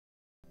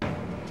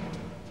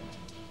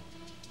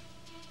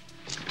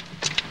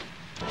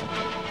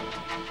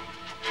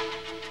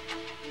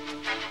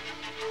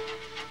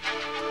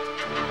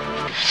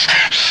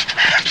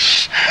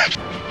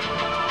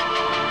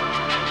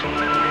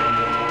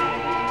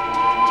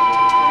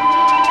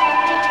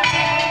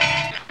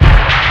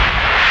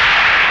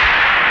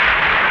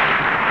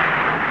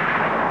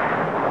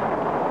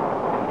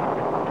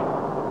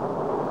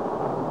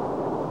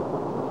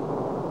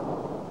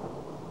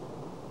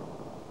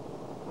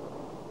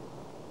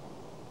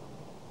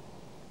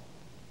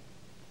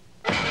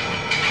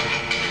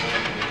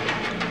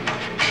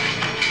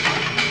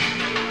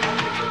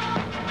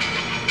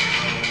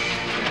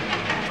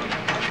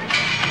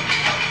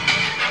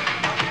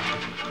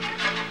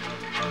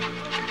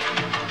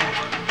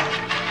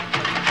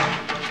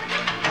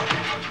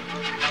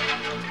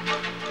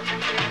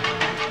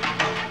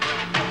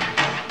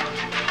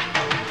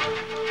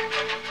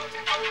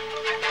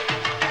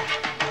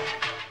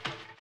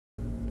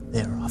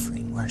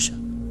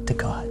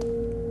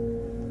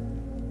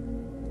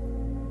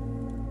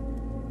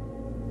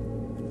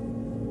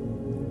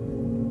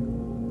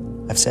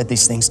I've said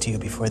these things to you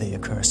before they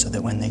occur, so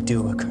that when they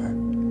do occur,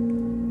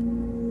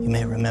 you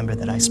may remember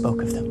that I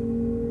spoke of them.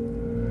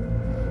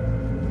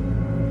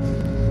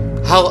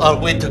 How are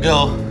we to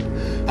go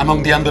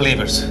among the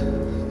unbelievers?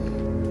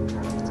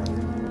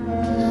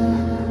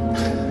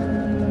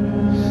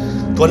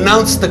 To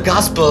announce the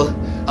gospel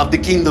of the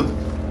kingdom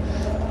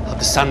of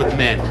the Son of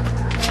Man.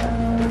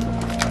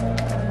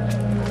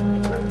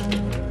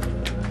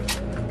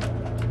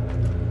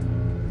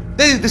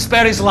 Did he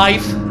spare his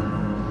life?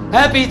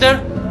 Huh,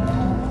 Peter?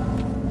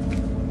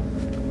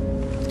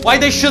 Why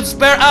they should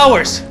spare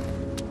ours?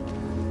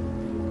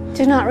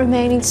 Do not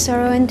remain in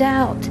sorrow and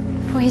doubt,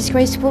 for His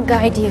grace will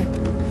guide you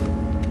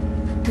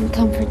and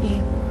comfort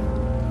you.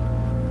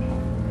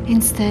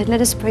 Instead,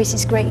 let us praise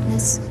His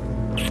greatness,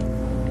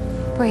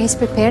 for He has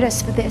prepared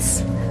us for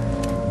this.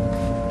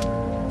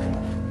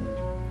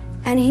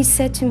 And He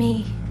said to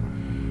me,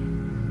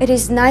 "It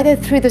is neither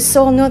through the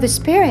soul nor the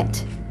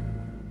spirit."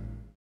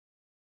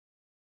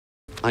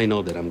 I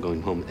know that I'm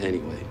going home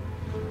anyway.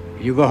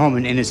 You go home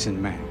an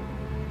innocent man.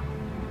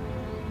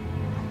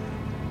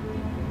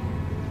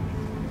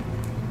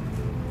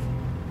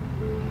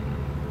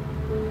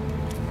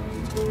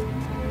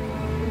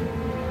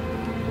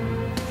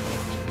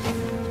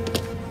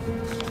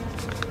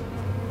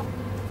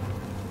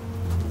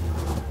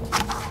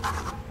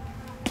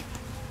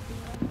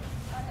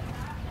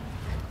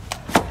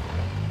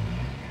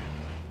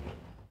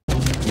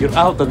 You're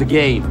out of the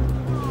game.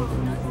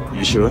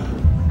 You sure?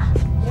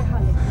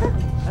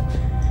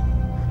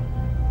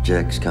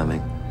 Jack's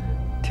coming.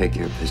 Take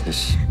care of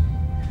business.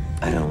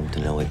 I don't want to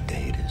know what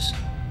day it is.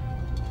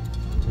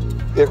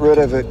 Get rid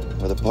of it,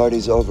 or the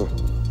party's over.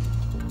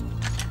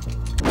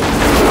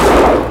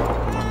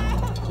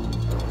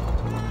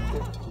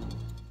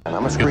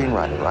 I'm a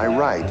screenwriter. I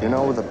write. You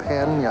know, with a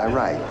pen, I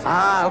write.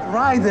 Ah,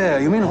 rider.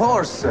 You mean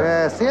horse?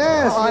 Yes,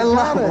 yes. Oh, I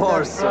love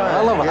horse. Right.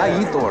 I love. Yeah.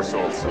 I eat horse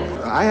also.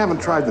 I haven't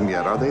tried them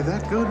yet. Are they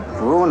that good?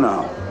 Oh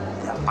no,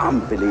 they're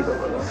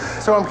unbelievable.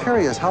 So I'm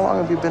curious. How long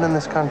have you been in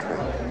this country?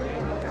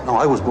 No,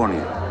 I was born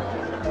here.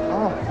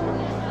 Oh.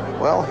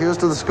 Well, here's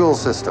to the school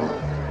system.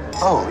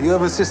 Oh, you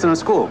have a sister in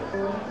school?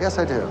 Yes,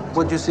 I do.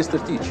 What does your sister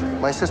teach?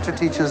 My sister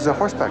teaches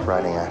horseback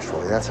riding,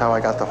 actually. That's how I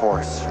got the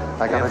horse.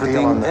 I got a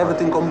deal on the...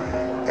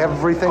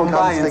 Everything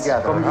comes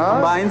together.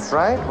 Combines?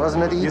 Right?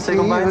 Wasn't it E.T.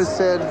 who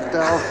said,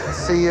 "I'll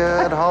see you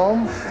at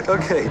home"?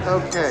 Okay.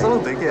 Okay.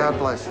 Salute, God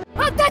bless you.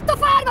 Ho detto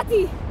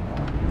fermati!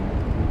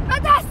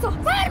 Adesso,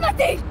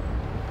 fermati!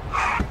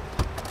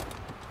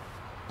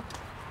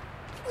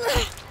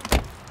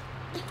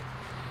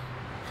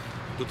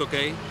 Tutto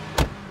ok?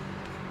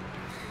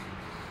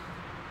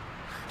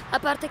 A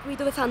parte qui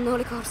dove fanno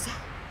le corse.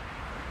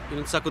 In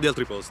un sacco di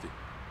altri posti.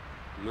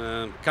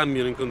 Ma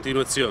cambiano in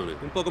continuazione,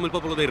 un po' come il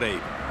popolo dei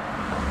rave.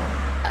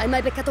 Hai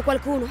mai beccato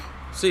qualcuno?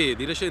 Sì,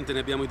 di recente ne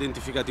abbiamo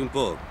identificati un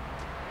po'.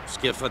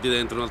 Schiaffati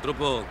dentro un altro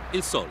po',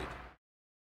 il solito.